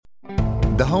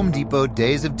The Home Depot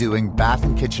Days of Doing Bath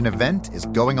and Kitchen event is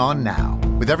going on now,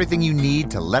 with everything you need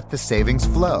to let the savings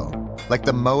flow. Like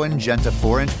the Moen Genta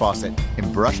 4-inch faucet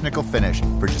in brushed nickel finish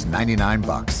for just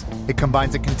 $99. It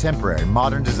combines a contemporary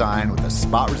modern design with a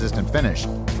spot-resistant finish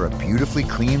for a beautifully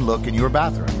clean look in your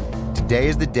bathroom. Today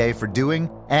is the day for doing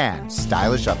and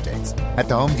stylish updates at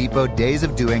the Home Depot Days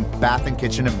of Doing Bath and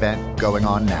Kitchen event going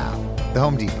on now. The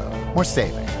Home Depot. More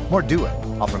saving, more doing.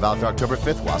 Offer valid through October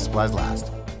 5th while supplies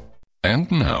last.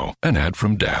 And now, an ad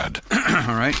from Dad.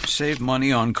 All right, save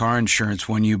money on car insurance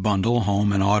when you bundle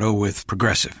home and auto with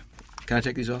Progressive. Can I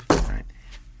take these off? All right.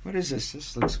 What is this?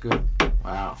 This looks good.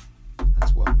 Wow.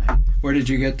 That's well made. Where did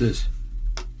you get this?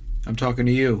 I'm talking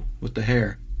to you with the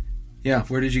hair. Yeah,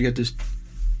 where did you get this?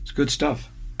 It's good stuff.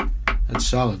 That's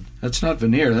solid. That's not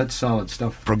veneer. That's solid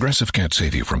stuff. Progressive can't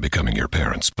save you from becoming your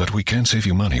parents, but we can save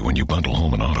you money when you bundle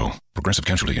home and auto. Progressive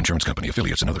Casualty Insurance Company,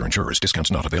 affiliates, and other insurers.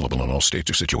 Discounts not available in all states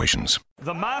or situations.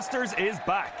 The Masters is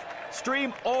back.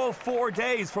 Stream all 4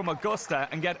 days from Augusta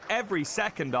and get every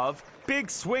second of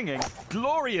big swinging,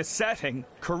 glorious setting,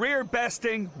 career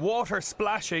besting, water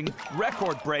splashing,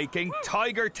 record breaking,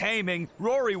 tiger taming,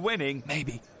 Rory winning,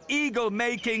 maybe, eagle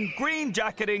making, green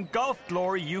jacketing, golf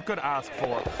glory you could ask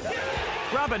for.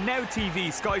 Grab a Now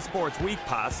TV Sky Sports Week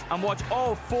Pass and watch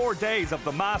all 4 days of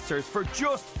the Masters for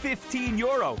just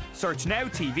 €15. Search Now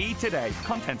TV today.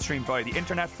 Content streamed via the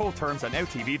internet. Full terms at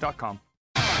nowtv.com.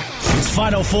 It's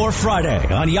Final Four Friday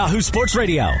on Yahoo Sports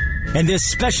Radio. And this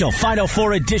special Final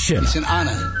Four edition. It's an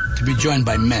honor to be joined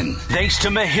by men. Thanks to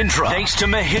Mahindra.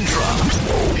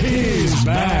 He's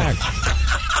back.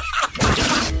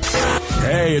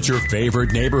 Hey, it's your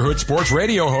favorite neighborhood sports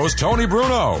radio host, Tony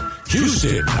Bruno.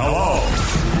 Houston, hello.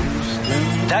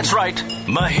 That's right,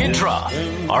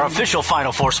 Mahindra, our official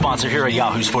Final Four sponsor here at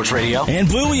Yahoo Sports Radio. And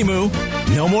Blue Emu,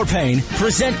 No More Pain,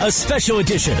 present a special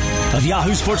edition of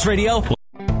Yahoo Sports Radio.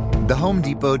 The Home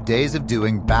Depot Days of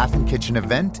Doing Bath and Kitchen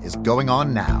event is going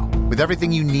on now, with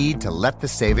everything you need to let the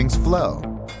savings flow.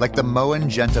 Like the Moen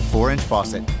Genta 4-inch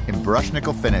faucet in brushed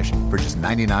nickel finish for just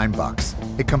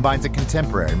 $99. It combines a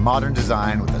contemporary modern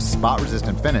design with a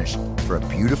spot-resistant finish for a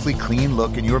beautifully clean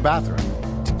look in your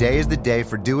bathroom. Today is the day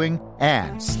for doing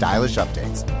and stylish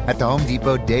updates at the Home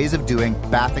Depot Days of Doing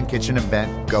Bath and Kitchen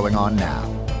event going on now.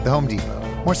 The Home Depot.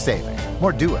 More saving,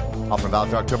 more doing. Offer valid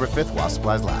through October 5th while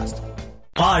supplies last.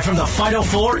 Live from the Final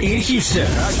Four in Houston.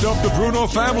 Packed up the Bruno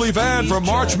family van for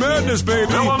March Madness, baby.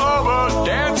 Villanova,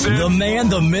 dancing. The man,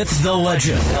 the myth, the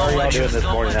legend. How are y'all doing this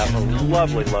morning? Have a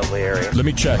lovely, lovely area. Let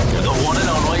me check. The one and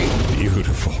only.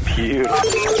 Beautiful.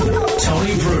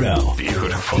 Tony Bruno.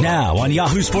 Beautiful. Now on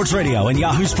Yahoo Sports Radio and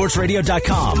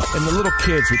yahoosportsradio.com. And the little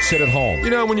kids would sit at home. You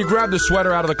know, when you grab the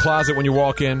sweater out of the closet when you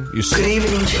walk in, you Good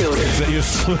evening, children.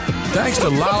 Thanks to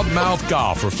Loudmouth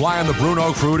Golf for flying the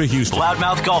Bruno crew to Houston.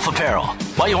 Loudmouth Golf Apparel.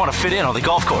 Why you want to fit in on the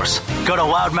golf course? Go to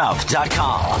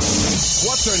loudmouth.com.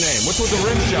 What's her name? What's with the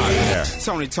rim shot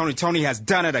in there? Tony has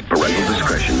done it again. Parental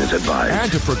discretion is advised.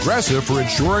 And to Progressive for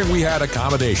ensuring we had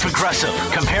accommodations. Progressive,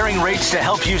 comparing rates to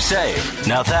help you save.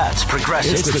 Now that's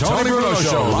Progressive. It's the Tony Bruno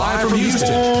Show, live from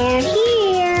Houston.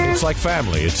 It's like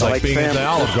family. It's like being family. at the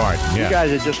Olive Garden. Yeah. You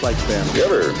guys are just like family. You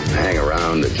ever hang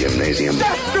around the gymnasium?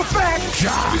 That's the fact!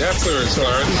 We have clearance,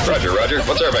 Lawrence. Roger.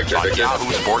 What's our vector? On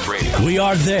Yahoo Sports Radio. We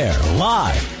are there,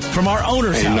 live, from our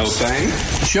owner's Ain't no house. thing.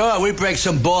 Sure, we break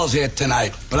some balls here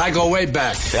tonight, but I go way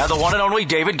back. Yeah, the one and only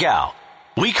David Gow.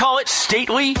 We call it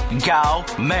Stately Gow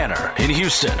Manor in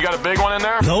Houston. You got a big one in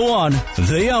there? The one,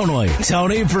 the only,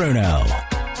 Tony Bruno.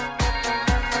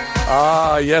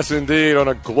 Ah, yes, indeed. On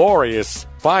a glorious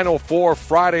Final Four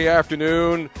Friday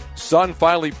afternoon. Sun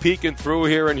finally peeking through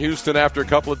here in Houston after a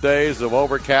couple of days of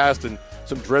overcast and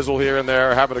some drizzle here and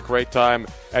there. Having a great time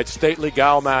at Stately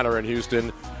Gow Manor in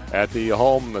Houston at the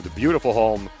home, the beautiful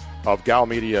home of Gow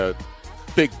Media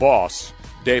big boss,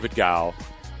 David Gow.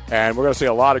 And we're going to see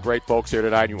a lot of great folks here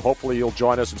tonight. And hopefully you'll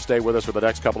join us and stay with us for the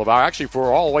next couple of hours. Actually,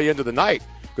 for all the way into the night,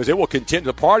 because it will continue.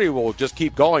 The party will just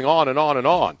keep going on and on and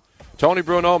on. Tony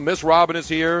Bruno, Miss Robin is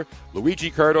here.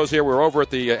 Luigi Curto's here. We're over at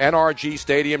the NRG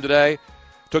Stadium today.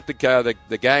 Took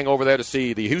the gang over there to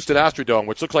see the Houston Astrodome,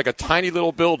 which looks like a tiny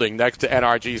little building next to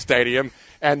NRG Stadium.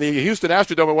 And the Houston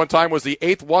Astrodome at one time was the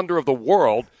eighth wonder of the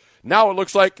world. Now it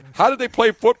looks like, how did they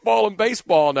play football and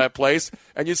baseball in that place?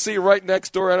 And you see right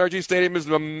next door, NRG Stadium is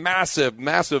a massive,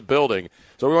 massive building.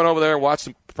 So we went over there and watched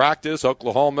some practice,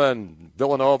 Oklahoma and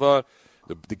Villanova.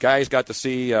 The guys got to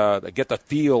see, get the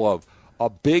feel of a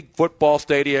big football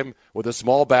stadium with a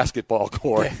small basketball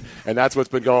court. And that's what's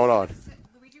been going on.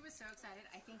 Luigi was so excited,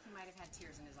 I think he might have had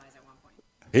tears in his eyes at one point.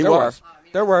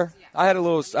 There were. I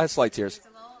had slight tears. It's a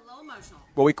little emotional.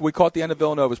 Well, we caught the end of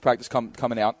Villanova's practice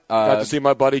coming out. Got to see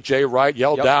my buddy Jay Wright,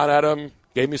 yelled down at him,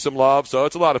 gave me some love, so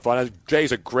it's a lot of fun.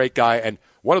 Jay's a great guy and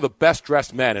one of the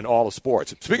best-dressed men in all of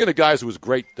sports. Speaking of guys who was a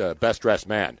great best-dressed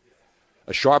man,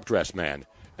 a sharp-dressed man,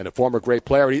 and a former great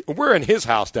player, we're in his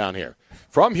house down here.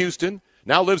 From Houston,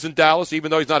 now lives in Dallas,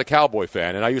 even though he's not a Cowboy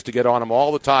fan, and I used to get on him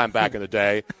all the time back in the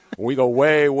day. When we go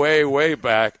way, way, way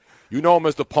back, you know him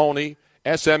as the Pony,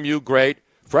 SMU great,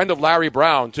 friend of Larry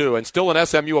Brown, too, and still an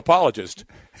SMU apologist.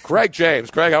 Craig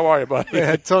James. Craig, how are you, buddy?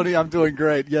 Yeah, Tony, I'm doing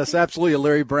great. Yes, absolutely a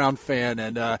Larry Brown fan.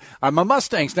 And I'm a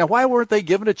Mustangs. Now, why weren't they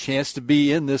given a chance to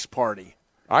be in this party?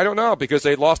 I don't know, because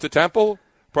they lost to Temple?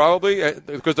 Probably,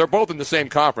 because they're both in the same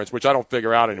conference, which I don't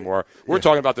figure out anymore. We're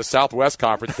talking about the Southwest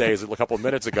Conference days a couple of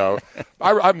minutes ago.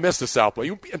 I miss the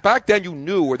Southwest. Back then, you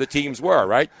knew where the teams were,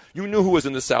 right? You knew who was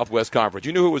in the Southwest Conference.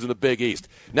 You knew who was in the Big East.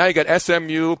 Now you got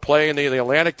SMU playing the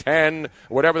Atlantic 10,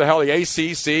 whatever the hell, the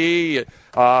ACC,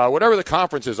 whatever the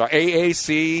conferences are,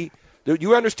 AAC. Do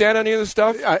you understand any of this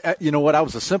stuff? You know what? I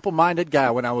was a simple-minded guy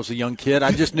when I was a young kid.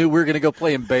 I just knew we were going to go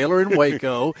play in Baylor and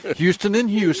Waco, Houston and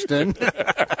Houston.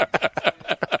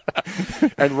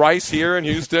 And Rice here in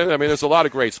Houston. I mean, there's a lot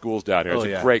of great schools down here. It's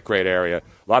a great, great area.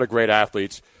 A lot of great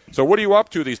athletes. So what are you up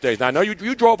to these days? Now, I know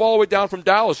you drove all the way down from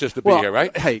Dallas just to be here,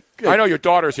 right? Hey, I know your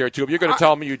daughter's here, too, but you're going to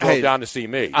tell me you drove down to see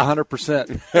me.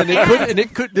 100%.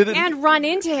 And run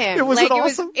into him. It was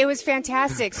awesome. It was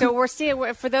fantastic. So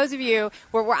for those of you,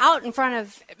 we're out in front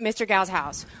of Mr. Gal's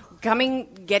house.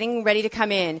 Getting ready to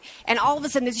come in. And all of a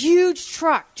sudden, this huge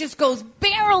truck just goes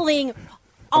barreling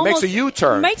makes a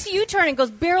U-turn. Makes a U-turn and goes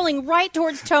barreling right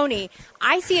towards Tony.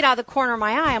 I see it out of the corner of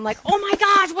my eye. I'm like, oh, my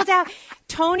gosh, what's that?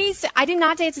 I did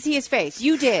not get to see his face.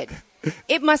 You did.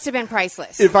 It must have been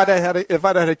priceless. If I'd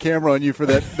had a camera on you for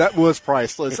that was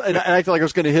priceless. And I acted like I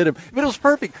was going to hit him. But it was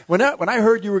perfect. When I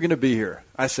heard you were going to be here,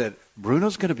 I said,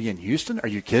 Bruno's going to be in Houston? Are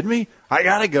you kidding me? I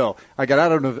got to go. I got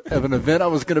out of an event I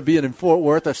was going to be in Fort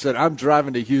Worth. I said, I'm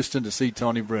driving to Houston to see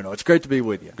Tony Bruno. It's great to be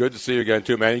with you. Good to see you again,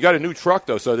 too, man. You got a new truck,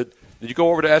 though, so did you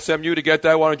go over to SMU to get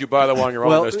that? Why don't you buy the one on your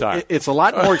own this time? It's a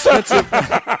lot more expensive.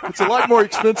 It's a lot more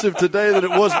expensive today than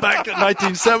it was back in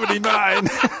 1979.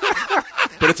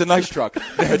 But it's a nice truck.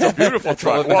 It's a beautiful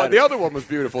truck. Well, the other one was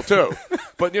beautiful, too.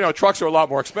 But, trucks are a lot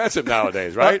more expensive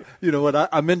nowadays, right? You know what?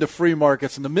 I'm into free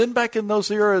markets. And the men back in those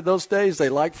days, they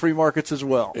like free markets as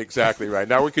well. Exactly right.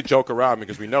 Now, we could joke around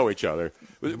because we know each other.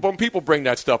 When people bring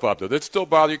that stuff up, though, that still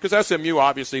bother you? Because SMU,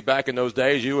 obviously, back in those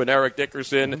days, you and Eric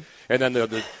Dickerson, and then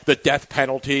the death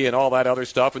penalty and all that other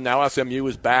stuff. And now SMU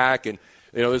is back, and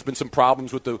there's been some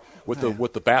problems with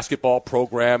the basketball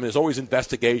program. There's always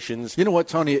investigations. You know what,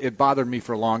 Tony? It bothered me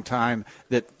for a long time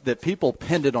that people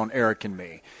pinned it on Eric and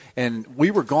me. And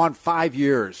we were gone 5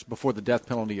 years before the death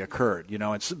penalty occurred,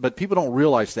 but people don't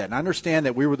realize that. And I understand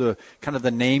that we were the kind of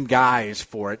the name guys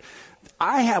for it.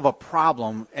 I have a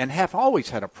problem and have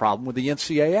always had a problem with the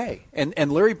NCAA.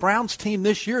 And Larry Brown's team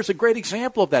this year is a great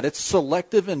example of that. It's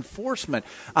selective enforcement.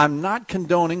 I'm not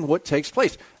condoning what takes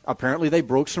place. Apparently they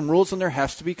broke some rules and there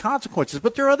has to be consequences.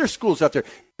 But there are other schools out there.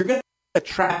 You're going to get a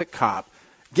traffic cop.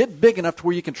 Get big enough to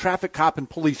where you can traffic cop and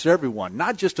police everyone,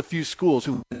 not just a few schools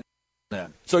who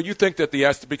then. So you think that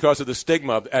because of the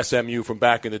stigma of SMU from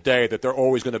back in the day, that they're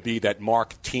always going to be that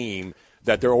marked team,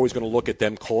 that they're always going to look at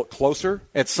them closer?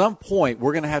 At some point,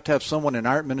 we're going to have someone in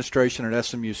our administration at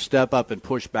SMU step up and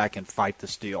push back and fight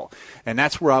this deal. And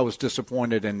that's where I was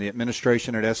disappointed in the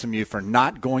administration at SMU for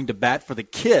not going to bat for the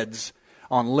kids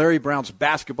on Larry Brown's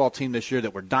basketball team this year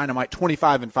that were dynamite,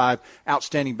 25-5,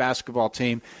 outstanding basketball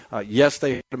team. Yes,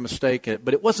 they had a mistake,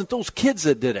 but it wasn't those kids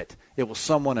that did it. It was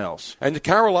someone else. And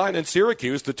Carolina and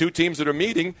Syracuse, the two teams that are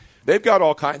meeting, they've got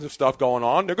all kinds of stuff going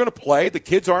on. They're going to play. The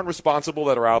kids aren't responsible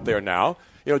that are out there now.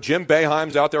 Jim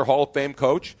Boeheim's out there, Hall of Fame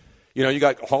coach. You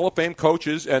got Hall of Fame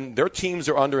coaches, and their teams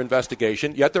are under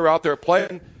investigation, yet they're out there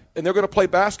playing, and they're going to play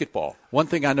basketball. One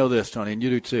thing I know this, Tony, and you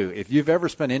do too. If you've ever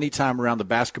spent any time around the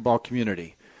basketball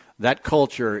community, that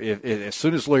culture, as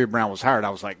soon as Larry Brown was hired,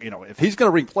 I was like, if he's going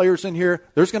to bring players in here,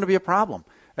 there's going to be a problem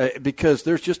because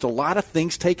there's just a lot of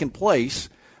things taking place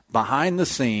behind the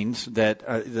scenes that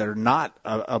are not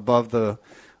above the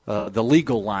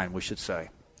legal line, we should say.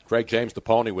 Craig James, the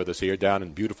Pony, with us here down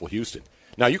in beautiful Houston.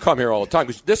 Now, you come here all the time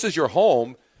because this is your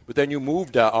home, but then you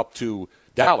moved up to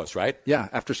Dallas, right? Yeah,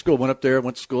 after school. Went up there,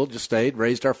 went to school, just stayed,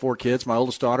 raised our 4 kids. My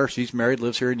oldest daughter, she's married,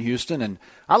 lives here in Houston, and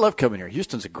I love coming here.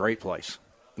 Houston's a great place.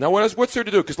 Now, what's there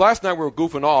to do? Because last night we were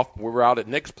goofing off. We were out at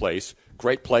Nick's place,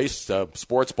 great place,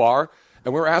 sports bar,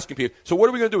 and we were asking people, so what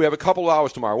are we going to do? We have a couple of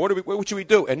hours tomorrow. What should we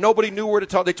do? And nobody knew where to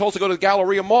tell. They told us to go to the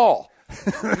Galleria Mall.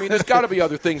 I mean, there's got to be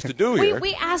other things to do here.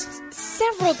 We asked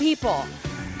several people.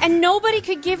 And nobody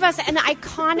could give us an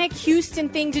iconic Houston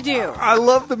thing to do. I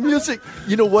love the music.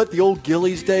 You know what? The old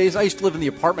Gillies days. I used to live in the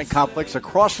apartment complex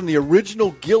across from the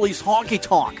original Gillies honky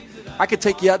tonk. I could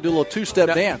take you out and do a little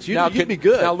two-step dance. You'd be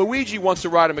good. Now, Luigi wants to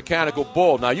ride a mechanical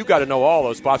bull. Now, you got to know all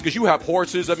those spots because you have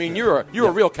horses. I mean, you're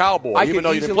a real cowboy, even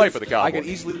though you didn't play for the Cowboys. I could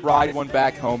easily ride one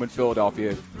back home in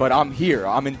Philadelphia, but I'm here.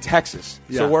 I'm in Texas.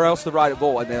 Yeah. So where else to ride a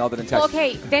bull other than Texas? Well,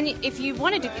 okay, then if you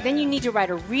wanted to, then you need to ride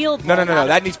a real bull. No.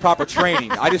 That needs proper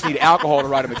training. I just need alcohol to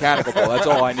ride a mechanical bull. That's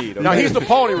all I need. Okay? Now, he's the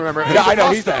pony, remember? Yeah, I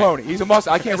know. He's the pony. He's a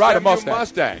Mustang. I can't ride a Mustang.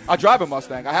 Mustang. I drive a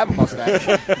Mustang. I have a Mustang.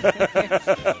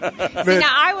 See,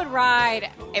 now I would ride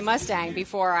a Mustang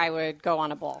before I would go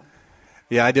on a bull.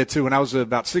 Yeah, I did too. When I was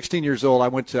about 16 years old, I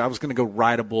was going to go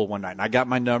ride a bull one night, and I got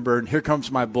my number, and here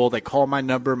comes my bull. They call my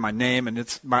number, my name,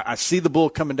 and I see the bull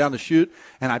coming down the chute,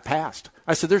 and I passed.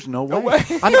 I said, "There's no way.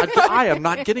 I am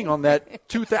not getting on that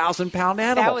 2,000-pound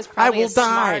animal. That was probably I will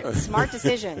die." Smart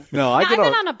decision. No, I've been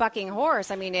on a bucking horse.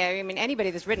 I mean,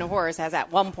 anybody that's ridden a horse has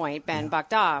at one point been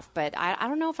bucked off, but I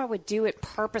don't know if I would do it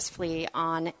purposefully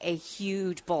on a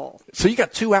huge bull. So you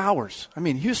got 2 hours. I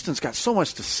mean, Houston's got so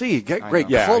much to see. Great culture.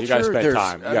 Yeah, you got to spend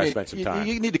time. You got to spend some time.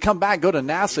 You need to come back, go to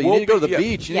NASA. You need to go to the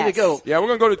beach. You need to go. Yeah, we're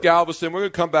going to go to Galveston. We're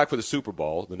going to come back for the Super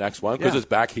Bowl, the next one, because it's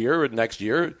back here next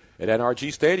year at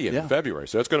NRG Stadium in February.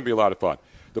 So it's going to be a lot of fun.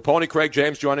 The Pony, Craig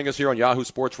James, joining us here on Yahoo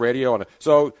Sports Radio.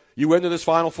 So you into this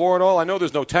Final Four and all? I know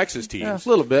there's no Texas teams. Yeah, a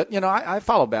little bit. I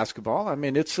follow basketball. I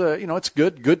mean, it's it's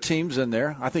good teams in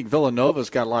there. I think Villanova's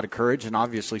got a lot of courage, and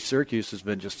obviously Syracuse has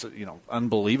been just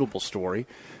unbelievable story.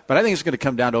 But I think it's going to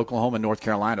come down to Oklahoma and North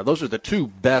Carolina. Those are the two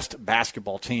best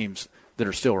basketball teams that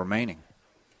are still remaining.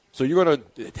 So you're going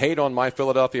to hate on my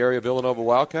Philadelphia area Villanova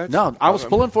Wildcats? No, I was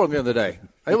pulling for them the other day.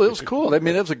 It was cool. I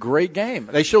mean, it was a great game.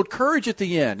 They showed courage at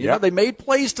the end. You know, they made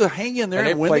plays to hang in there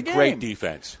and win the game. They played great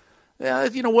defense. Yeah,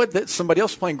 you know what? Somebody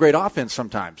else playing great offense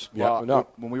sometimes. Well,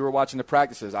 when we were watching the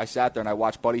practices, I sat there and I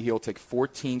watched Buddy Hield take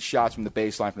 14 shots from the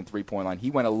baseline from the three-point line.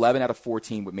 He went 11 out of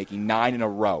 14 with making 9 in a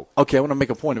row. Okay, I want to make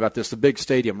a point about this. The big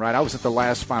stadium, right? I was at the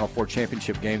last Final Four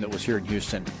championship game that was here in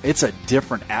Houston. It's a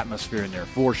different atmosphere in there,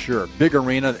 for sure. Big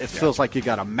arena. It feels like you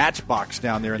got a matchbox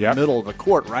down there in the middle of the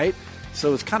court, right?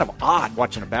 So it's kind of odd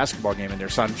watching a basketball game in there.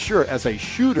 So I'm sure as a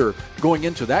shooter going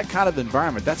into that kind of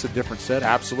environment, that's a different setting.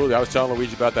 Absolutely. I was telling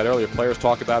Luigi about that earlier. Players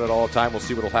talk about it all the time. We'll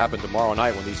see what will happen tomorrow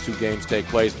night when these two games take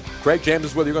place. Craig James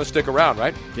is with you. You're going to stick around,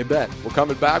 right? You bet. We're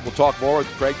coming back. We'll talk more with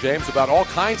Craig James about all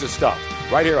kinds of stuff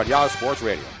right here on Yahoo Sports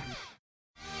Radio.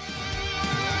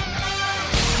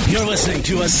 You're listening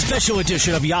to a special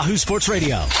edition of Yahoo Sports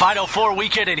Radio. Final Four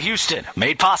weekend in Houston,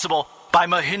 made possible by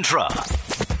Mahindra.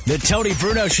 The Tony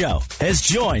Bruno Show has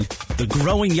joined the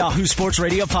growing Yahoo Sports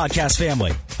Radio podcast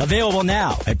family. Available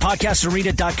now at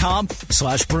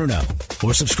podcastarena.com/Bruno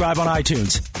or subscribe on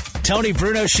iTunes.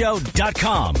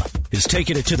 TonyBrunoShow.com is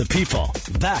taking it to the people.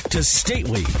 Back to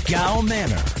stately Gal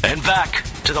Manor. And back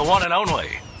to the one and only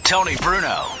Tony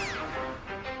Bruno.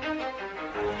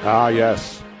 Ah,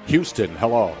 yes. Houston,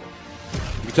 hello.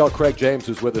 You can tell Craig James,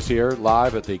 who's with us here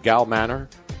live at the Gal Manor,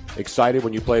 excited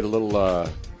when you played a little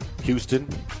Houston.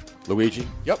 Luigi?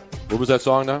 Yep. What was that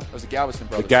song now? It was the Galveston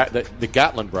Brothers. The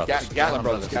Gatlin Brothers. Gatlin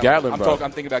Brothers. The Gatlin Brothers.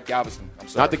 I'm thinking about Galveston. I'm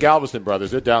sorry. Not the Galveston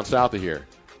Brothers. They're down south of here,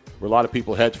 where a lot of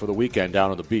people head for the weekend down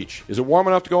on the beach. Is it warm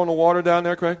enough to go in the water down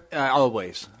there, Craig?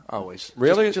 Always.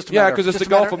 Really? Just because it's the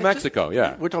Gulf of Mexico.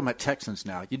 We're talking about Texans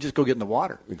now. You just go get in the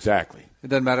water. Exactly. It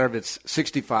doesn't matter if it's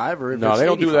 65 or if it's 85. No, they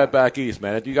don't do that back east,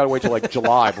 man. You got to wait till like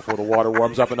July before the water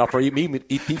warms up enough for me.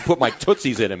 He put my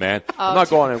tootsies in it, man. I'm not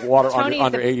going in water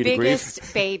under 80 degrees. Tony's the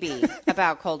biggest baby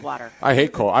about cold water. I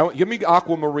hate cold. Give me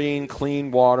aquamarine, clean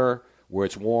water where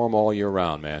it's warm all year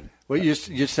round, man. Well, you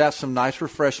just have some nice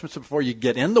refreshments before you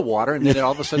get in the water, and then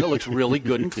all of a sudden it looks really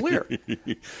good and clear.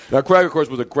 Now, Craig, of course,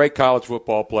 was a great college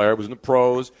football player. Was in the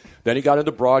pros. Then he got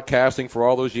into broadcasting for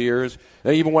all those years.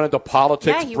 Then he even went into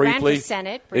politics briefly. Yeah, he ran for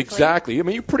Senate briefly. Exactly. I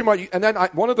mean, you pretty much – and then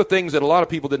one of the things that a lot of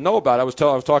people didn't know about, I was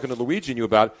talking to Luigi and you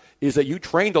about, is that you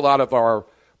trained a lot of our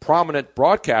prominent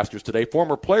broadcasters today,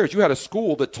 former players. You had a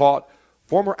school that taught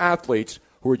former athletes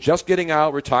who were just getting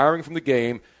out, retiring from the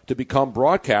game, to become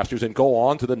broadcasters and go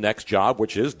on to the next job,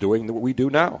 which is doing what we do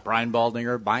now. Brian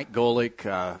Baldinger, Mike Golick,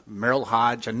 Merrill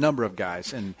Hodge, a number of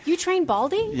guys. And you trained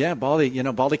Baldy? Yeah, Baldy.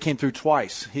 Baldy came through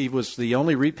twice. He was the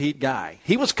only repeat guy.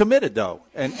 He was committed, though,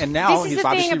 and now he's obviously really good. This is the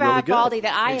thing about Baldy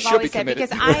that I have always said,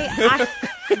 because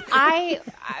I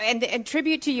and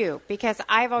tribute to you, because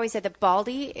I've always said that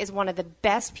Baldy is one of the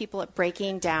best people at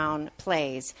breaking down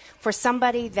plays. For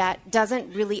somebody that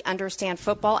doesn't really understand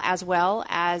football as well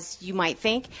as you might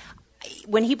think,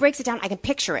 when he breaks it down, I can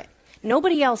picture it.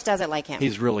 Nobody else does it like him.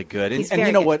 He's really good. He's And very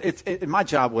you know good. what? My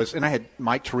job was, and I had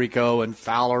Mike Tirico and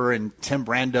Fowler and Tim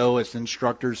Brando as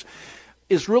instructors,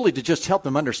 is really to just help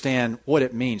them understand what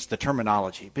it means, the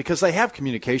terminology, because they have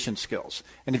communication skills.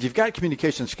 And if you've got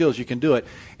communication skills, you can do it.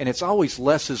 And it's always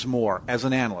less is more as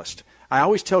an analyst. I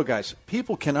always tell guys,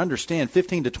 people can understand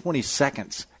 15 to 20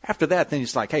 seconds. After that, then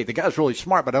it's like, hey, the guy's really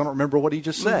smart, but I don't remember what he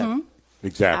just said. Mm-hmm.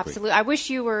 Exactly. Absolutely. I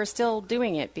wish you were still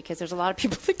doing it because there's a lot of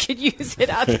people that could use it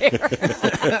out there.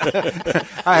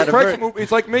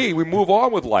 It's like me. We move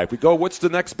on with life. We go, what's the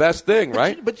next best thing,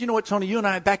 right? But you know what, Tony? You and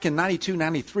I, back in 92,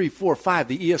 93, 4, 5,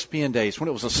 the ESPN days, when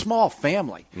it was a small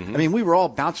family. Mm-hmm. I mean, we were all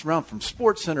bouncing around from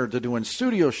SportsCenter to doing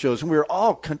studio shows, and we were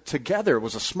all together. It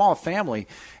was a small family,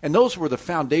 and those were the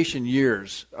foundation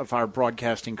years of our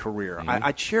broadcasting career. Mm-hmm.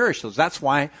 I cherish those. That's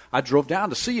why I drove down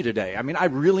to see you today. I mean, I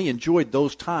really enjoyed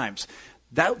those times.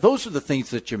 Those are the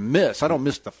things that you miss. I don't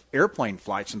miss the airplane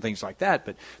flights and things like that,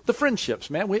 but the friendships,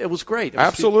 man, it was great. It was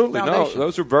Absolutely. the No, foundation.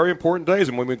 those are very important days.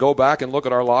 And when we go back and look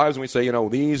at our lives and we say,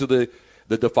 these are the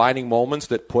defining moments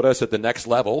that put us at the next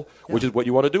level, which is what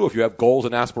you want to do. If you have goals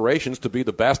and aspirations to be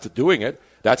the best at doing it,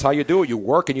 that's how you do it. You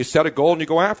work and you set a goal and you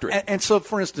go after it. And so,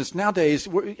 for instance, nowadays,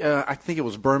 I think it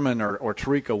was Berman or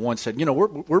Tirico once said,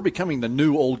 we're becoming the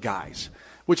new old guys,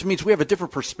 which means we have a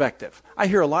different perspective. I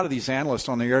hear a lot of these analysts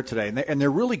on the air today, and they're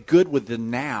really good with the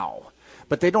now,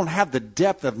 but they don't have the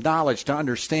depth of knowledge to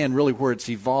understand really where it's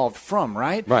evolved from,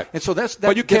 right? Right. And so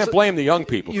But you can't blame the young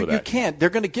people for that. You can't. They're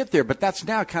going to get there, but that's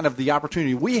now kind of the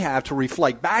opportunity we have to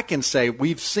reflect back and say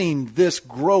we've seen this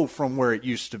grow from where it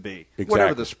used to be,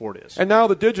 whatever the sport is. And now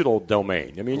the digital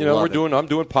domain. I mean, I'm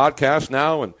doing podcasts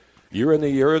now, and you're in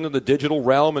the digital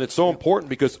realm, and it's so important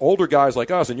because older guys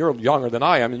like us, and you're younger than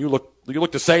I am, and you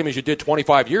look the same as you did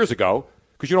 25 years ago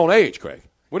because you don't age, Craig.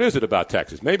 What is it about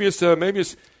Texas? Maybe it's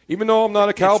even though I'm not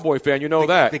a Cowboy fan,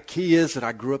 that. The key is that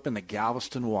I grew up in the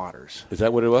Galveston waters. Is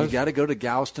that what it was? You got to go to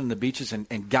Galveston, the beaches,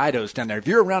 and Guido's down there. If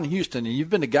you're around Houston and you've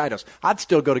been to Guido's, I'd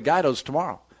still go to Guido's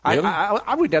tomorrow. Really?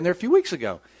 I went down there a few weeks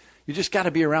ago. You just got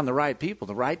to be around the right people,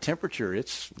 the right temperature.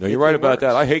 You're right about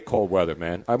that. I hate cold weather,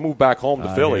 man. I moved back home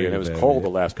to Philly, and it was cold the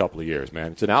last couple of years,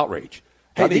 man. It's an outrage.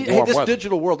 Hey, this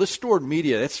digital world, this stored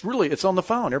media, it's on the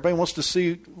phone. Everybody wants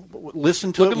to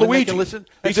listen to it. Look at Luigi.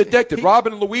 He's addicted.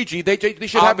 Robin and Luigi, they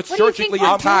should have it surgically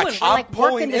attached. I'm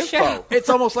pulling info. It's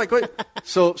almost like,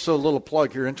 so a little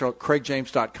plug here,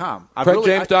 CraigJames.com.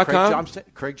 CraigJames.com?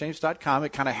 CraigJames.com.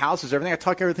 It kind of houses everything. I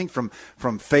talk everything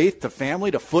from faith to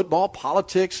family to football,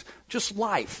 politics, just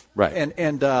life. Right.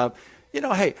 And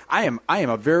hey, I am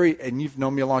a very, and you've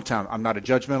known me a long time, I'm not a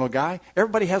judgmental guy.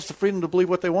 Everybody has the freedom to believe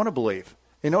what they want to believe.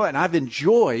 And I've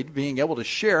enjoyed being able to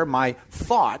share my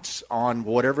thoughts on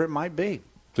whatever it might be.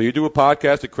 So you do a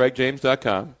podcast at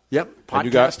CraigJames.com. Yep,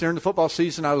 podcast during the football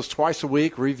season. I was twice a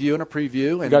week, review and a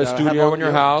preview. And you got a studio in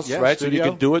your house, right? Studio. So you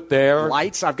can do it there.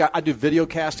 Lights. I do video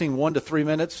casting 1 to 3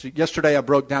 minutes. Yesterday I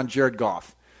broke down Jared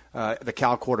Goff, the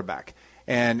Cal quarterback.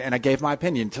 And I gave my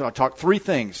opinion. I talked 3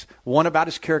 things. One, about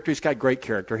his character. He's got great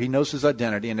character. He knows his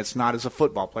identity, and it's not as a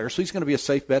football player. So he's going to be a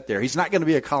safe bet there. He's not going to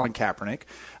be a Colin Kaepernick.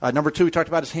 Number 2, we talked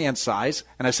about his hand size.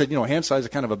 And I said, hand size is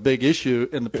kind of a big issue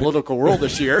in the political world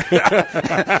this year.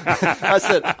 I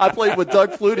said, I played with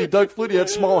Doug Flutie. Doug Flutie had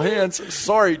small hands.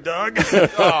 Sorry, Doug.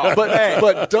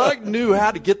 But Doug knew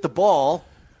how to get the ball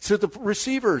to the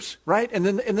receivers, right? And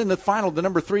then the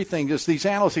number 3 thing is these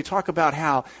analysts, they talk about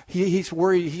how he's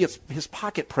worried he gets his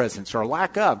pocket presence or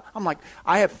lack of. I'm like,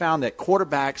 I have found that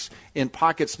quarterbacks in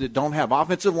pockets that don't have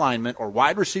offensive linemen or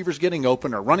wide receivers getting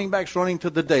open or running backs running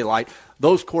to the daylight,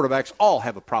 those quarterbacks all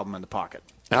have a problem in the pocket.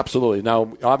 Absolutely.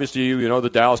 Now, obviously, you know the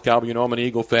Dallas Cowboys. I'm an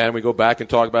Eagle fan. We go back and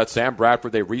talk about Sam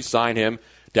Bradford. They re-sign him.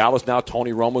 Dallas now,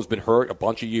 Tony Romo's been hurt a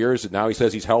bunch of years, and now he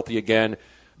says he's healthy again.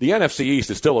 The NFC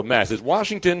East is still a mess. Is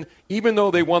Washington, even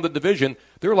though they won the division,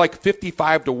 they're like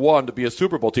 55-1 to be a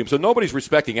Super Bowl team. So nobody's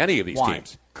respecting any of these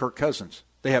teams. Kirk Cousins.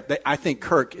 I think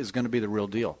Kirk is going to be the real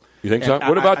deal. You think so?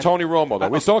 What about Tony Romo, though?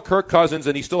 We saw Kirk Cousins,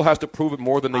 and he still has to prove it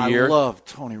more than a year. I love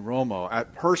Tony Romo.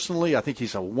 Personally, I think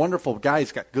he's a wonderful guy.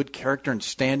 He's got good character and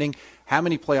standing. How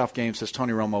many playoff games has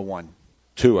Tony Romo won?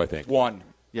 2, I think. 1.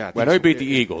 Yeah, I know he beat the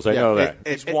Eagles. I know that.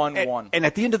 He's won 1. And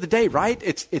at the end of the day, right,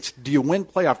 it's do you win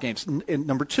playoff games? And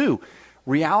number 2,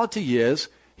 reality is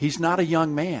he's not a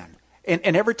young man.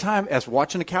 And every time, as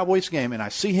watching a Cowboys game, and I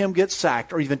see him get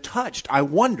sacked or even touched, I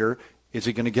wonder, is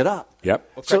he going to get up? Yep.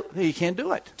 So he can't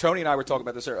do it. Tony and I were talking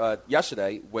about this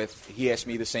yesterday. He asked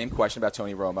me the same question about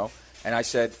Tony Romo, and I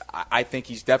said I think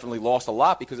he's definitely lost a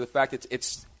lot because of the fact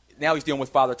it's now he's dealing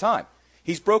with father time.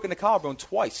 He's broken the collarbone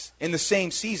twice in the same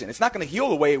season. It's not going to heal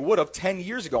the way it would have 10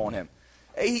 years ago on him.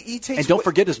 He takes and don't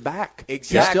forget his back.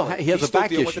 Exactly. He has a back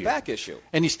dealing issue. with the back issue.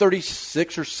 And he's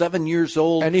 36 or 7 years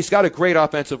old. And he's got a great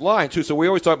offensive line, too. So we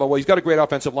always talk about, well, he's got a great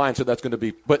offensive line, so that's going to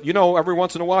be. But, every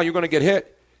once in a while, you're going to get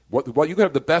hit. You can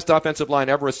have the best offensive line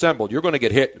ever assembled. You're going to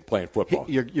get hit playing football.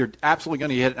 You're absolutely going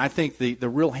to get hit. And I think the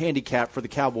real handicap for the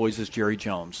Cowboys is Jerry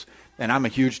Jones. And I'm a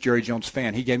huge Jerry Jones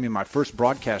fan. He gave me my first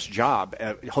broadcast job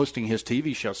hosting his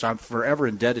TV show, so I'm forever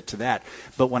indebted to that.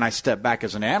 But when I step back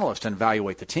as an analyst and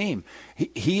evaluate the team,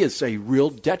 he is a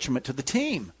real detriment to the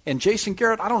team. And Jason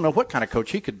Garrett, I don't know what kind of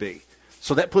coach he could be.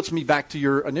 So that puts me back to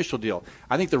your initial deal.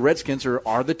 I think the Redskins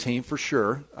are the team for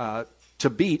sure to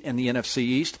beat in the NFC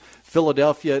East.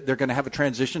 Philadelphia, they're going to have a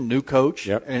transition, new coach,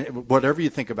 and whatever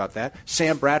you think about that.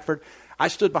 Sam Bradford. I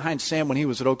stood behind Sam when he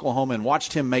was at Oklahoma and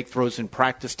watched him make throws in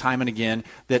practice time and again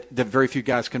that very few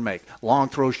guys can make. Long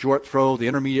throw, short throw, the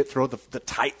intermediate throw, the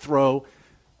tight throw.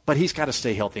 But he's got to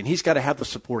stay healthy, and he's got to have the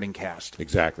supporting cast.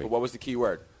 Exactly. But what was the key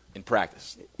word? In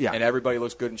practice. Yeah. And everybody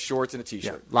looks good in shorts and a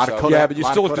T-shirt. A lot of Kodak, but you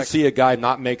still have to see a guy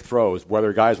not make throws, whether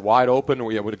a guy's wide open or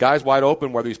when a guy's wide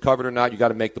open, whether he's covered or not, you got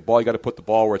to make the ball. You got to put the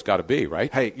ball where it's got to be, right?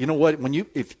 Hey, you know what? When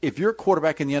if you're a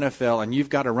quarterback in the NFL and you've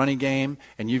got a running game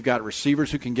and you've got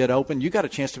receivers who can get open, you got a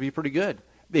chance to be pretty good.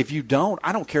 If you don't,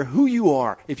 I don't care who you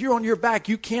are. If you're on your back,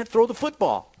 you can't throw the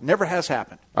football. Never has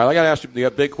happened. All right, I got to ask you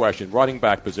the big question: running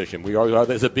back position.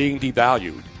 Is it being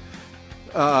devalued?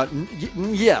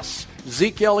 Yes.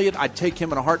 Zeke Elliott, I'd take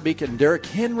him in a heartbeat, and Derrick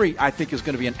Henry, I think, is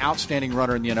going to be an outstanding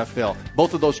runner in the NFL.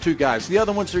 Both of those two guys. The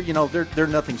other ones are, they're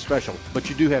nothing special, but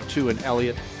you do have two in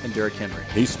Elliott and Derrick Henry.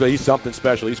 He's something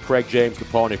special. He's Craig James, the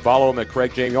pony. Follow him at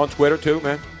Craig James. You on Twitter too,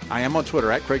 man? I am on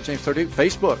Twitter at Craig James 32.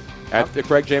 Facebook at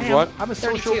Craig James what? I'm a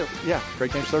 32. social. Yeah,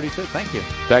 Craig James 32. Thank you.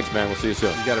 Thanks, man. We'll see you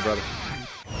soon. You got it, brother.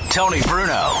 Tony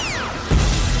Bruno.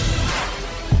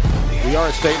 We are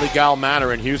at Stately Gal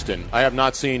Manor in Houston. I have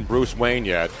not seen Bruce Wayne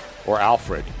yet or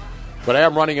Alfred, but I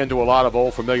am running into a lot of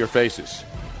old familiar faces.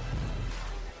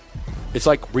 It's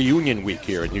like reunion week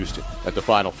here in Houston at the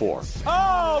Final Four.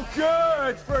 Oh,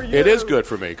 good for you. It is good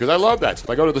for me because I love that. If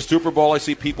I go to the Super Bowl, I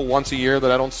see people once a year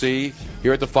that I don't see.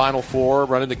 Here at the Final Four,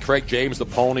 run into Craig James, the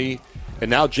pony, and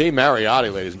now Jay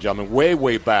Mariotti, ladies and gentlemen,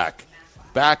 way back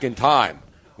in time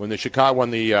when the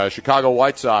Chicago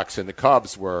White Sox and the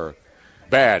Cubs were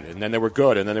bad, and then they were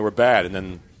good, and then they were bad, and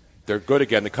then they're good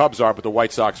again. The Cubs are, but the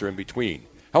White Sox are in between.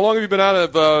 How long have you been out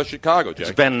of Chicago, Jay?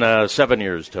 It's been 7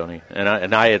 years, Tony,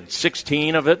 and I had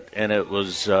 16 of it, and it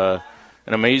was an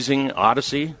amazing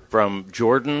odyssey from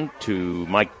Jordan to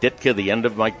Mike Ditka, the end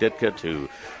of Mike Ditka, to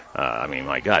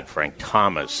my God, Frank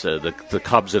Thomas, the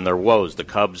Cubs and their woes. The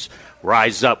Cubs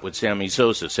rise up with Sammy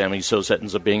Sosa. Sammy Sosa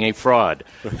ends up being a fraud.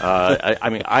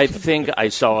 I think I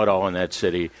saw it all in that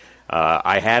city.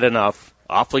 I had enough.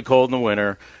 Awfully cold in the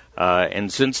winter.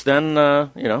 And since then,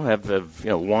 have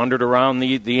wandered around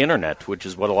the internet, which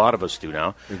is what a lot of us do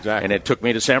now. Exactly. And it took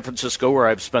me to San Francisco, where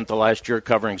I've spent the last year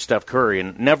covering Steph Curry.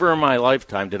 And never in my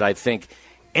lifetime did I think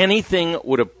anything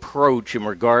would approach in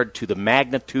regard to the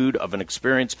magnitude of an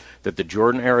experience that the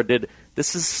Jordan era did.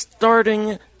 This is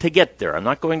starting to get there. I'm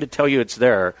not going to tell you it's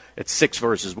there. It's 6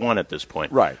 versus 1 at this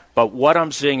point. Right. But what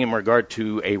I'm seeing in regard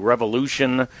to a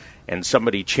revolution and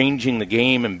somebody changing the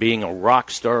game and being a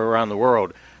rock star around the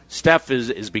world, Steph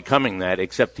is becoming that,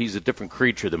 except he's a different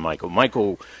creature than Michael.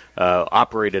 Michael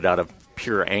operated out of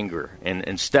pure anger,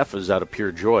 and Steph is out of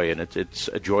pure joy, and it's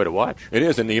a joy to watch. It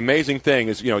is, and the amazing thing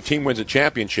is, a team wins a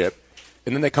championship,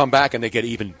 and then they come back and they get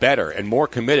even better and more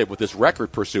committed with this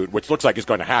record pursuit, which looks like it's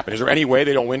going to happen. Is there any way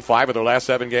they don't win 5 of their last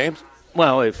 7 games?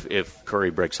 Well, if Curry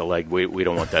breaks a leg, we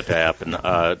don't want that to happen.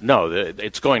 No,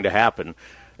 it's going to happen.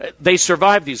 They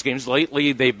survived these games.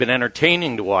 Lately, they've been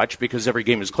entertaining to watch because every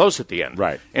game is close at the end.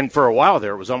 Right. And for a while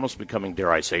there, it was almost becoming,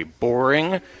 dare I say,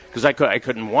 boring because I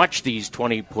couldn't watch these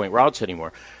 20-point routes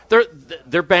anymore.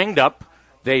 They're banged up.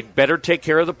 They'd better take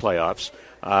care of the playoffs.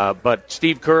 But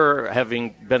Steve Kerr,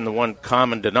 having been the one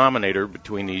common denominator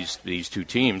between these two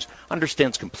teams,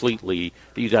 understands completely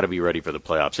that you got to be ready for the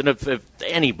playoffs. And if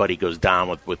anybody goes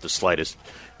down with the slightest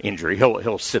injury,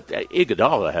 he'll sit.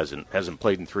 Iguodala hasn't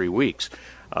played in 3 weeks.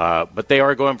 But they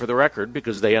are going for the record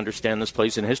because they understand this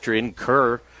place in history. And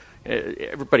Kerr,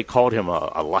 everybody called him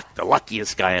the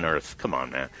luckiest guy on earth. Come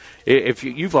on, man! If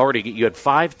you had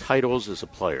 5 titles as a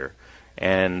player,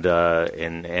 and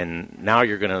now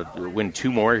you're going to win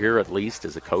 2 more here at least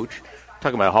as a coach.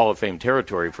 Talking about Hall of Fame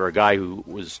territory for a guy who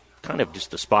was kind of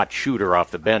just a spot shooter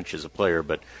off the bench as a player,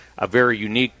 but a very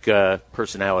unique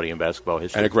personality in basketball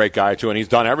history. And a great guy, too, and he's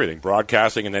done everything,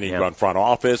 broadcasting, and then he run front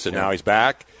office, and now he's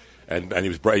back. And he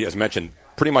was, as mentioned,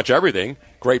 pretty much everything.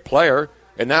 Great player.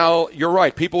 And now, you're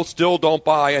right, people still don't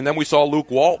buy. And then we saw Luke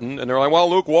Walton, and they're like, well,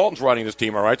 Luke Walton's running this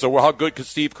team, all right, so how good could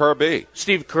Steve Kerr be?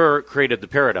 Steve Kerr created the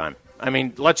paradigm. I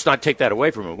mean, let's not take that away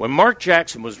from him. When Mark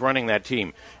Jackson was running that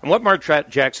team, and what Mark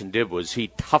Jackson did was he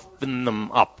toughened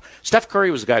them up. Steph Curry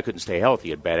was a guy who couldn't stay healthy. He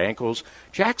had bad ankles.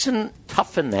 Jackson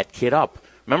toughened that kid up.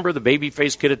 Remember the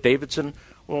baby-faced kid at Davidson?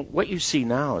 Well, what you see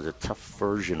now is a tough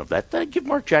version of that. Give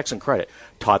Mark Jackson credit.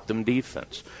 Taught them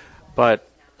defense. But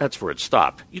that's where it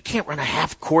stopped. You can't run a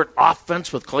half-court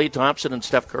offense with Klay Thompson and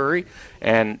Steph Curry.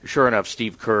 And sure enough,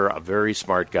 Steve Kerr, a very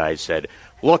smart guy, said,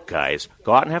 look, guys,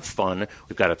 go out and have fun.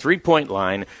 We've got a three-point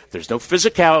line. There's no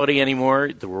physicality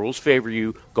anymore. The rules favor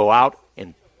you. Go out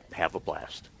and have a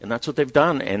blast. And that's what they've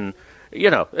done. And,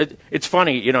 it's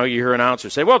funny, you hear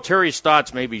announcers say, well, Terry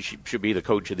Stotts maybe should be the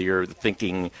coach of the year,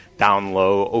 thinking down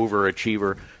low,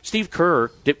 overachiever. Steve Kerr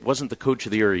wasn't the coach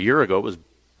of the year ago. It was a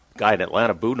guy in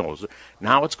Atlanta, Budenholzer.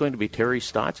 Now it's going to be Terry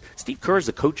Stotts. Steve Kerr is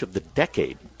the coach of the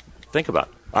decade. Think about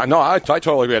it. No, I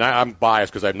totally agree. And I'm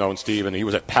biased because I've known Steve, and he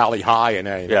was at Pally High in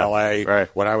L.A. Right.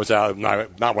 When I was out.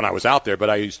 Not when I was out there, but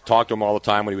I used to talk to him all the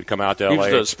time when he would come out to L.A. He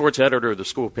was the sports editor of the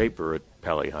school paper at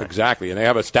Pally High. Exactly, and they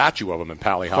have a statue of him in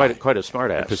Pally High. Quite a smart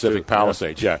ass. Pacific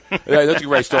Palisades, yeah. That's a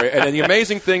great story. And the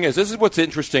amazing thing is, this is what's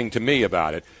interesting to me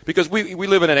about it, because we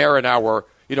live in an era now where,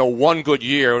 one good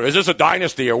year, is this a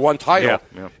dynasty or one title?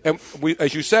 Yeah. And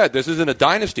as you said, this isn't a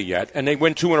dynasty yet, and they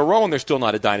win 2 in a row, and they're still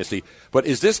not a dynasty. But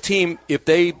is this team, if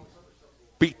they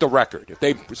beat the record, if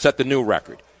they set the new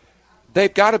record,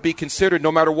 they've got to be considered, no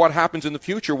matter what happens in the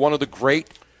future, one of the great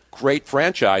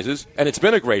franchises, and it's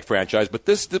been a great franchise, but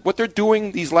what they're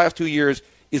doing these last 2 years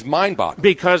is mind-boggling.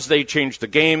 Because they changed the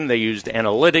game, they used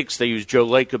analytics, they used Joe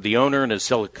Lacob, the owner, and his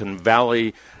Silicon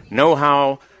Valley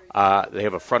know-how. They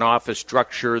have a front office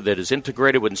structure that is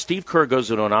integrated. When Steve Kerr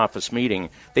goes into an office meeting,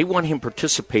 they want him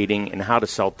participating in how to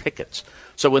sell tickets.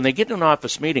 So when they get in an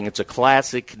office meeting, it's a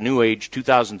classic New Age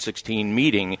 2016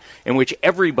 meeting in which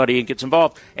everybody gets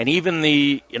involved. And even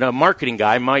the marketing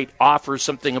guy might offer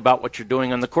something about what you're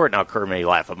doing on the court. Now, Kerr may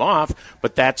laugh him off,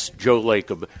 but that's Joe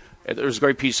Lacob. There's a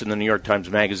great piece in the New York Times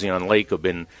Magazine on Lacob,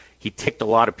 and he ticked a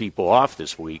lot of people off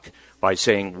this week by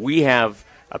saying, we have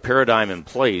a paradigm in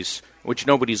place which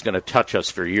nobody's going to touch us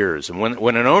for years. And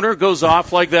when an owner goes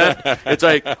off like that, it's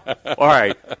like, all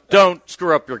right, don't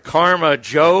screw up your karma,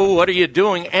 Joe. What are you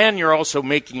doing? And you're also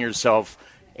making yourself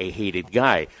a hated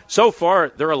guy. So far,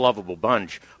 they're a lovable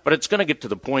bunch. But it's going to get to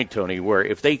the point, Tony, where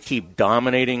if they keep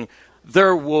dominating,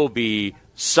 there will be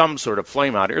some sort of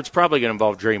flame out here. It's probably going to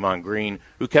involve Draymond Green,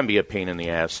 who can be a pain in the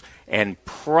ass, and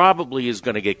probably is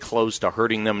going to get close to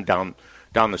hurting them down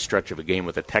the stretch of a game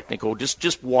with a technical.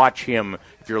 Just watch him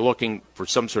if you're looking for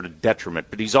some sort of detriment.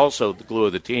 But he's also the glue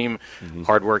of the team,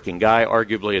 hardworking guy,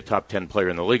 arguably a top 10 player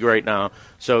in the league right now.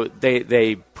 So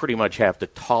they pretty much have to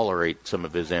tolerate some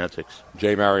of his antics.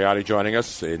 Jay Mariotti joining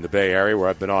us in the Bay Area, where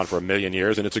I've been on for a million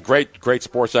years, and it's a great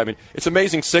sports. I mean, it's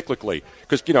amazing cyclically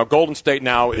because, Golden State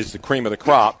now is the cream of the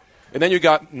crop. And then you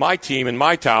got my team in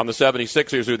my town, the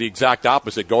 76ers, who are the exact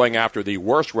opposite, going after the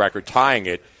worst record, tying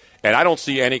it. And I don't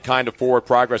see any kind of forward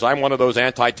progress. I'm one of those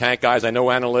anti-tank guys. I know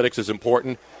analytics is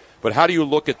important. But how do you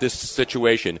look at this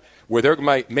situation where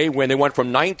they may win? They went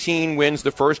from 19 wins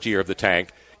the first year of the tank,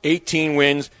 18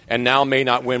 wins, and now may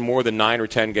not win more than 9 or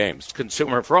 10 games.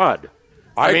 Consumer fraud.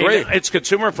 I agree. It's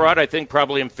consumer fraud. I think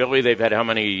probably in Philly they've had how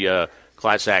many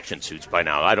class action suits by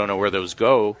now? I don't know where those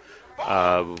go.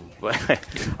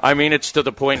 I mean, it's to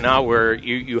the point now where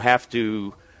you have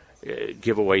to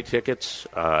give away tickets.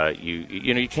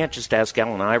 You can't just ask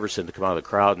Allen Iverson to come out of the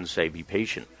crowd and say, be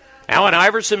patient. Allen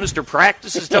Iverson, Mr.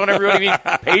 Practice, is telling everybody to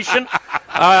be patient.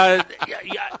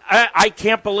 I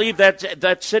can't believe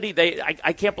that city.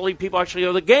 I can't believe people actually go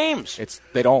to the games.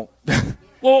 They don't.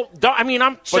 Well,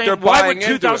 I'm saying, why would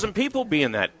 2,000 people be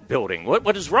in that building?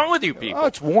 What is wrong with you people? Oh,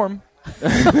 it's warm.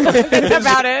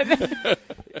 About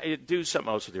it. Do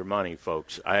something else with your money,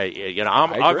 folks.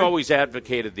 I've always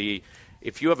advocated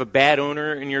if you have a bad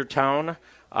owner in your town,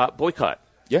 boycott.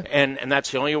 Yeah. And that's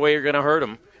the only way you're going to hurt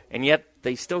them. And yet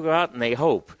they still go out and they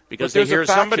hope because they hear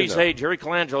somebody say, Jerry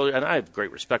Colangelo, and I have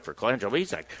great respect for Colangelo, but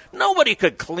he's like, nobody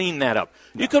could clean that up.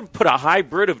 No. You could put a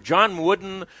hybrid of John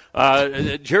Wooden,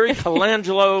 Jerry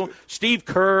Colangelo, Steve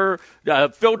Kerr,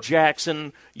 Phil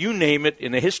Jackson, you name it,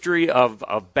 in the history of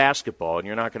basketball, and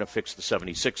you're not going to fix the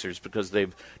 76ers because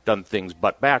they've done things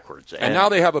butt backwards. And now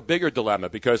they have a bigger dilemma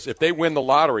because if they win the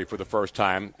lottery for the first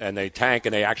time and they tank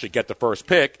and they actually get the first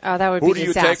pick, who do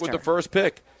you take with the first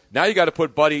pick? Now you got to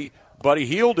put Buddy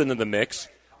Hield into the mix,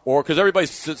 or because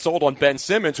everybody's sold on Ben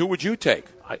Simmons, who would you take?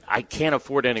 I can't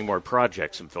afford any more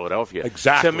projects in Philadelphia.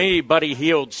 Exactly. To me, Buddy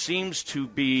Hield seems to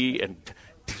be, and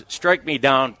strike me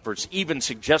down for even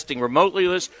suggesting remotely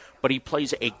this, but he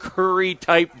plays a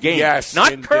Curry-type game. Yes.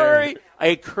 Not Curry,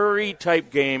 a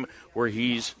Curry-type game where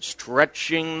he's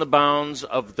stretching the bounds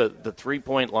of the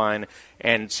three-point line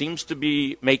and seems to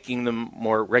be making them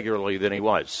more regularly than he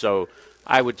was. So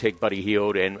I would take Buddy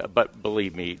Hield, but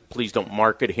believe me, please don't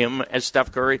market him as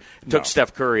Steph Curry. It took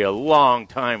Steph Curry a long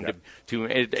time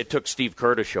it took Steve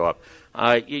Kerr to show up.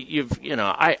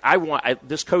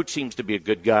 This coach seems to be a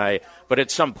good guy, but at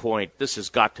some point, this has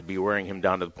got to be wearing him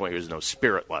down to the point where there's no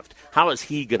spirit left. How is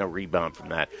he going to rebound from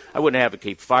that? I wouldn't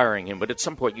advocate firing him, but at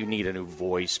some point, you need a new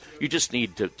voice. You just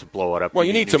need to blow it up. Well,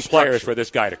 you need some players for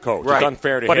this guy to coach. Right. It's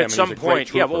unfair to but him. But at some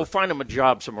point, we'll find him a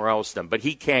job somewhere else then. But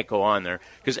he can't go on there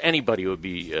because anybody would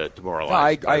be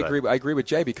demoralized. No, I agree. I agree with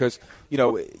Jay because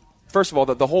first of all,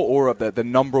 the whole aura of the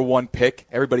number one pick,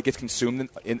 everybody gets consumed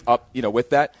with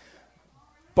that.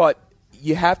 But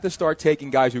you have to start taking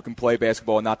guys who can play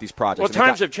basketball and not these projects. Well,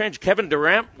 times have changed. Kevin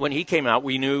Durant, when he came out,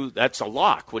 we knew that's a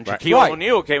lock. When Shaquille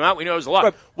O'Neal came out, we knew it was a lock.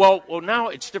 Right. Well, now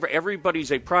it's different.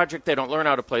 Everybody's a project. They don't learn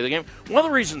how to play the game. One of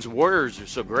the reasons Warriors are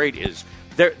so great is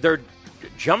they're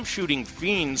jump shooting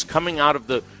fiends coming out of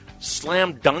the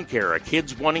slam dunk era.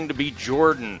 Kids wanting to be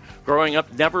Jordan, growing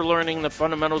up, never learning the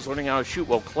fundamentals, learning how to shoot.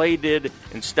 Well, Clay did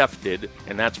and Steph did,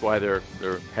 and that's why they're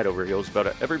head over heels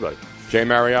about everybody. Jay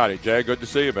Mariotti. Jay, good to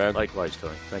see you, man. Likewise,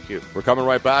 Tony. Thank you. We're coming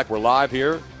right back. We're live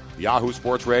here, Yahoo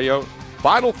Sports Radio.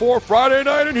 Final Four Friday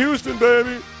night in Houston,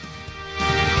 baby.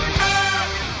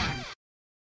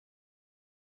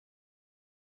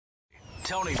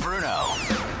 Tony Bruno.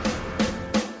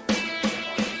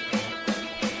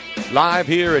 Live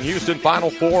here in Houston, Final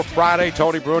Four Friday.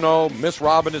 Tony Bruno, Miss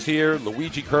Robin is here,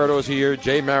 Luigi Curto is here,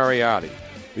 Jay Mariotti.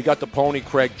 We got the pony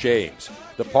Craig James.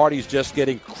 The party's just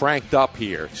getting cranked up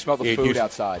here. Smell the food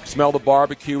outside. Smell the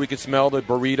barbecue. We can smell the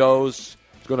burritos.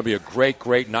 It's going to be a great,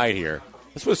 great night here.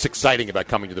 That's what's exciting about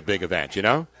coming to the big event, you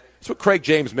know? That's what Craig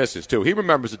James misses, too. He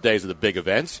remembers the days of the big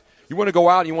events. You want to go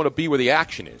out and you want to be where the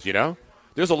action is, you know?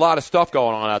 There's a lot of stuff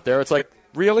going on out there. It's like,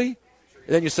 really?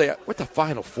 And then you say, we're at the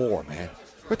Final Four, man.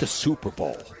 We're at the Super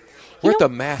Bowl. We're at the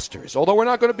Masters. Although we're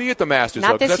not going to be at the Masters,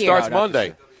 though, because that starts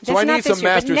Monday. So I need some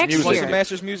Masters music. Some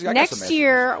Masters music. Next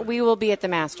year, we will be at the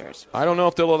Masters. I don't know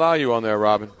if they'll allow you on there,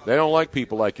 Robin. They don't like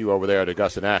people like you over there at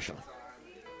Augusta National.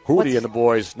 Hootie and the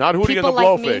boys. Not Hootie and the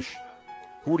Blowfish.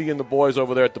 Hootie and the boys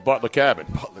over there at the Butler Cabin.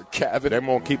 Butler Cabin. They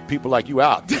won't keep people like you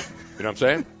out. You know what I'm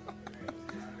saying?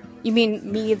 You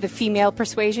mean me of the female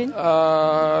persuasion?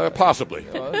 Possibly.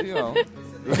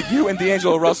 You and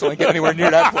D'Angelo Russell ain't get anywhere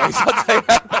near that place. I'll tell you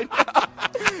that right now.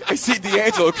 I see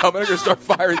D'Angelo coming. I'm going to start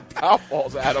firing golf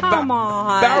balls at him. Come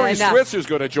on. Barry Switzer's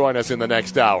going to join us in the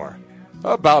next hour.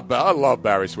 I love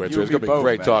Barry Switzer. It's going to be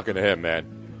great talking to him, man.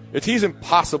 He's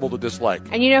impossible to dislike.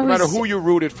 And no matter who you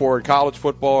rooted for in college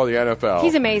football or the NFL.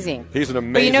 He's amazing. He's an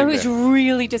amazing But you know who's man.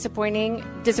 really disappointed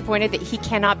that he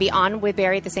cannot be on with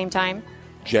Barry at the same time?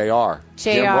 JR.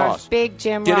 Jim Ross. Big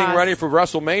Jim Getting Ross. ready for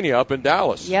WrestleMania up in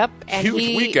Dallas. Yep. And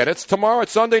huge weekend. It's tomorrow.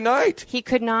 It's Sunday night. He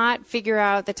could not figure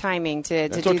out the timing to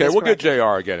That's do okay. this We'll correctly. get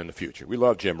JR again in the future. We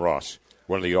love Jim Ross,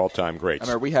 one of the all-time greats. I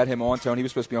remember we had him on, Tony. He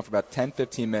was supposed to be on for about 10,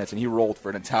 15 minutes, and he rolled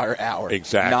for an entire hour.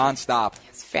 Exactly. Nonstop.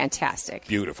 It's fantastic.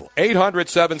 Beautiful.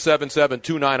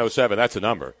 800-777-2907. That's the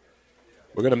number.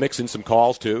 We're going to mix in some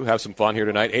calls, too. Have some fun here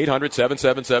tonight.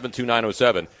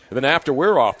 800-777-2907. And then after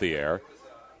we're off the air,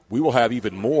 we will have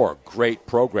even more great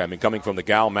programming coming from the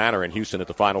Gal Manor in Houston at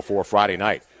the Final Four Friday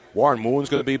night. Warren Moon's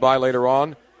going to be by later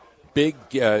on. Big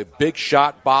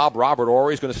shot Bob, Robert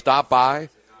Ory is going to stop by.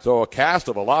 So a cast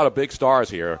of a lot of big stars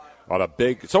here on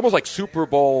it's almost like Super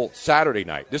Bowl Saturday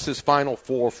night. This is Final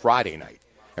Four Friday night.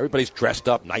 Everybody's dressed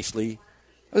up nicely.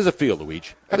 How does it feel,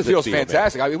 Luigi? It feels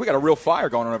fantastic. I mean, we got a real fire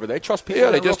going on over there. They trust people.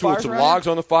 Yeah, they just threw some logs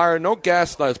on the fire. No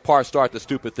gas part start the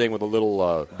stupid thing with a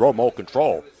little remote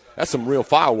control. That's some real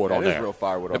firewood on there. That is real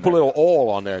firewood on there. Put a little oil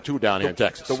on there, too, down here in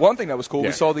Texas. The one thing that was cool,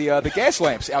 we saw the gas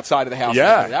lamps outside of the house.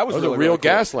 Yeah, that was those really, are real really cool.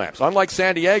 gas lamps. Unlike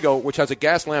San Diego, which has a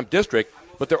gas lamp district,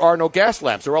 but there are no gas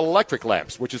lamps. There are electric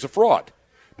lamps, which is a fraud.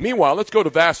 Meanwhile, let's go to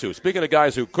Vasu. Speaking of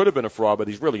guys who could have been a fraud, but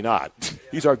he's really not.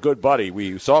 He's our good buddy.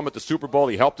 We saw him at the Super Bowl.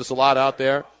 He helped us a lot out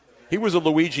there. He was a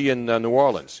Luigi in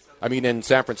in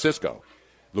San Francisco.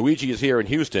 Luigi is here in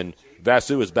Houston.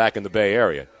 Vasu is back in the Bay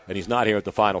Area, and he's not here at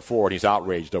the Final Four, and he's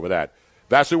outraged over that.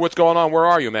 Vasu, what's going on? Where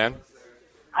are you, man?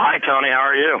 Hi, Tony. How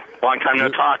are you? Long time no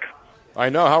talk. I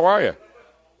know. How are you?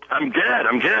 I'm good.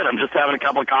 I'm just having a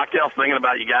couple of cocktails thinking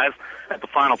about you guys at the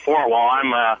Final Four while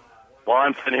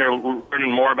I'm sitting here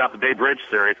learning more about the Bay Bridge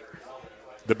series.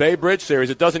 The Bay Bridge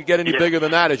series. It doesn't get any bigger than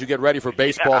that as you get ready for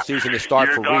baseball season to start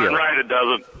for real. You're darn right it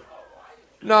doesn't.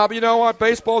 No, but you know what?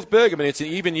 Baseball's big. I mean, it's an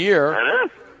even year. It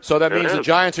is. So that means the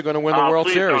Giants are going to win the World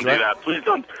Series, right? Please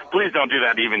don't do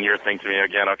that even year thing to me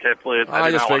again, okay? Please. I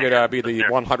just figured I'd be the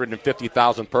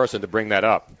 150,000th person to bring that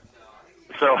up.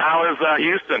 So how is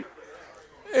Houston?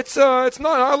 It's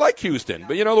not. I like Houston,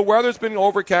 but the weather's been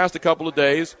overcast a couple of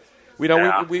days. We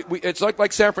it's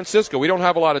like San Francisco. We don't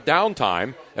have a lot of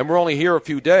downtime, and we're only here a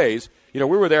few days. We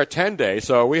were there 10 days,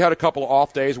 so we had a couple of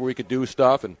off days where we could do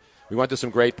stuff, and we went to some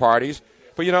great parties.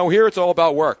 But here it's all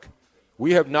about work.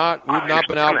 We've not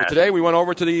been out. Today we went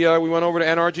over to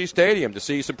NRG Stadium to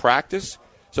see some practice.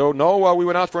 So we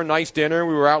went out for a nice dinner.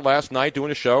 We were out last night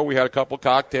doing a show. We had a couple of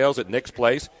cocktails at Nick's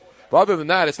place. But other than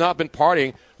that, it's not been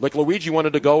partying. Like Luigi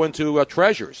wanted to go into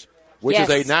Treasures, which is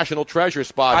a national treasure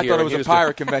spot here. I thought it was a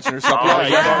pirate convention or something.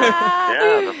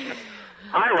 Yeah.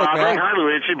 Hi, Robert. Hi,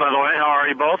 Luigi. By the way, how are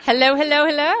you both? Hello.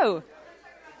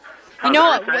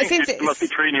 Since must be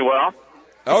treating you well.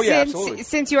 Oh, yeah, absolutely.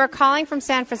 Since you are calling from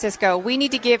San Francisco, we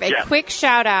need to give a quick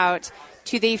shout-out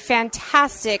to the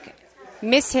fantastic,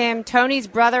 miss him, Tony's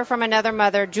brother from another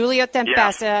mother, Giulio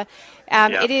Tempesta.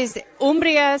 It is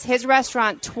Umbria's, his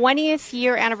restaurant, 20th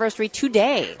year anniversary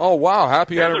today. Oh, wow.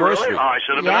 Happy anniversary. Really? Oh, I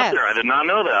should have been up there. I did not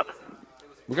know that.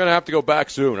 We're going to have to go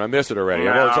back soon. I missed it already.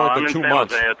 It's only been 2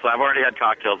 months. I've already had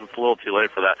cocktails. It's a little too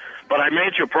late for that. But I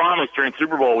made you a promise during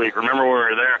Super Bowl week. Remember when we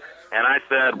were there? And I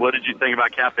said, what did you think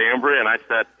about Cafe Umbria? And I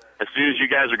said, as soon as you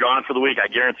guys are gone for the week, I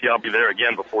guarantee I'll be there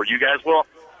again before you guys will.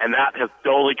 And that has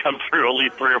totally come through at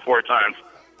least 3 or 4 times.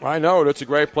 I know. It's a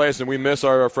great place, and we miss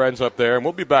our friends up there. And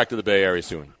we'll be back to the Bay Area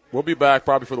soon. We'll be back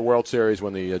probably for the World Series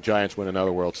when the Giants win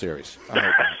another World Series.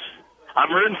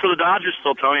 I'm rooting for the Dodgers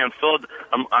still, Tony.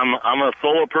 I'm a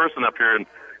solo person up here in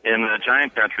the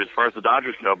Giant country as far as the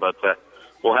Dodgers go, but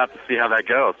we'll have to see how that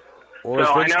goes. Or as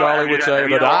Vince Scully would say,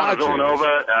 the Dodgers.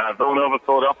 Villanova,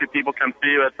 Philadelphia people come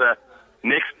see you at the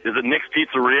Nick's. Is it Nick's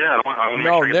Pizzeria?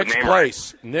 Nick's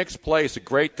Place. Right. Nick's Place, a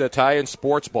great Italian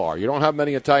sports bar. You don't have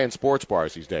many Italian sports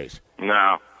bars these days.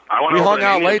 No. We hung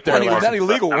out late there. Many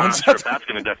legal ones. Sure that's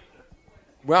going to.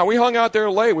 Well, we hung out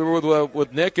there late. We were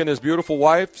with Nick and his beautiful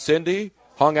wife, Cindy.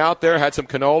 Hung out there, had some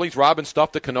cannolis. Robin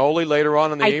stuffed a cannoli later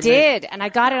on in the evening. I did, and I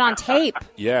got it on tape.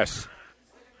 Yes.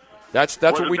 That's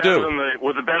what we do.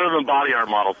 Was it better than body art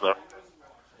models, though?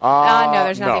 No,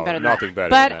 there's nothing better than that. Nothing better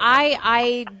but than that.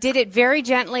 I did it very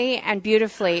gently and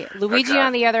beautifully. Luigi,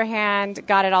 on the other hand,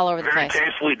 got it all over the place. Very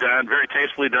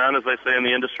tastefully done, as they say in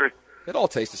the industry. It all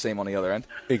tastes the same on the other end.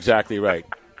 Exactly right.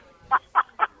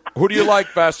 Who do you like,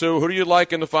 Vasu? Who do you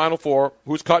like in the Final Four?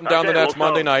 Who's cutting down the Nets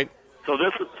Monday night? So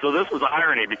this was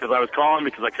irony because I was calling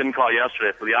because I couldn't call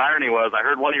yesterday. So the irony was I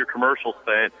heard one of your commercials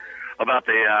saying about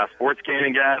the sports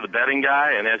gaming guy, the betting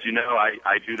guy, and as you know,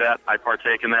 I do that. I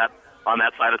partake in that on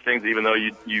that side of things, even though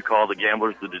you call the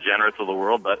gamblers the degenerates of the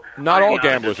world. But not all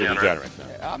gamblers are degenerate. No.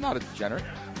 I'm not a degenerate.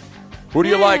 Who do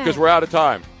you like? Because we're out of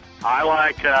time. I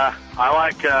like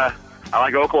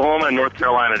Oklahoma and North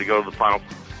Carolina to go to the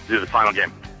final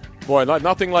game. Boy,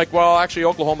 nothing like, well, actually,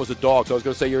 Oklahoma's a dog, so I was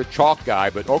going to say you're a chalk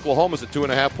guy, but Oklahoma's a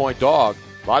 2.5-point dog.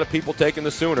 A lot of people taking the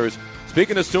Sooners.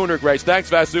 Speaking of Sooner greats, thanks,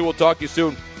 Vasu. We'll talk to you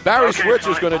soon. Barry Switzer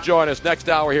is going to join us next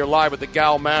hour here live at the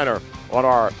Gal Manor on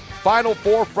our Final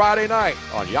Four Friday night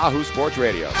on Yahoo Sports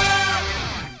Radio.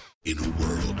 In a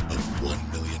world of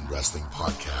 1 million wrestling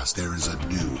podcasts, there is a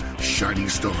new shining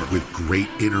star with great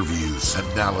interviews,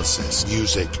 analysis,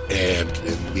 music,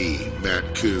 and me,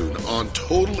 Matt Coon, on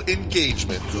total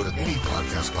engagement. Go to any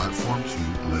podcast platform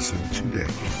to listen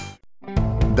today.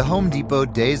 The Home Depot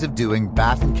Days of Doing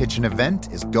Bath and Kitchen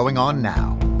event is going on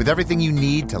now with everything you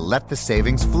need to let the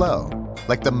savings flow.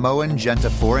 Like the Moen Genta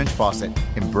 4-inch faucet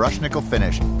in brush nickel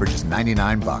finish for just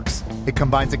 $99. It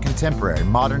combines a contemporary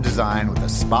modern design with a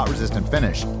spot-resistant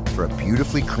finish for a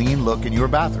beautifully clean look in your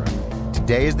bathroom.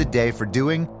 Today is the day for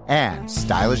doing and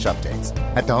stylish updates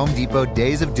at the Home Depot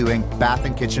Days of Doing Bath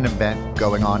and Kitchen event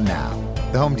going on now.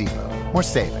 The Home Depot. More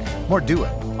saving, more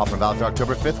doing. Offer valid through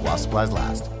October 5th while supplies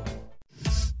last.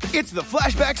 It's the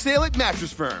flashback sale at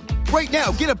Mattress Firm. Right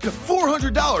now, get up to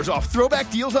 $400 off throwback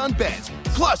deals on beds.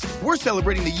 Plus, we're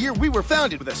celebrating the year we were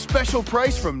founded with a special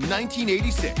price from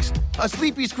 1986. A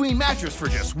Sleepy's Queen mattress for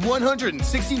just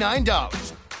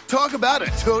 $169. Talk about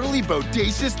a totally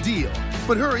bodacious deal.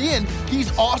 But hurry in,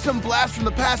 these awesome blasts from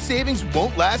the past savings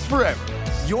won't last forever.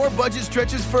 Your budget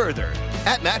stretches further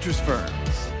at Mattress Firm.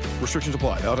 Restrictions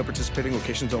apply. Valid at participating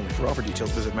locations only. For offer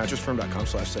details, visit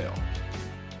mattressfirm.com/sale.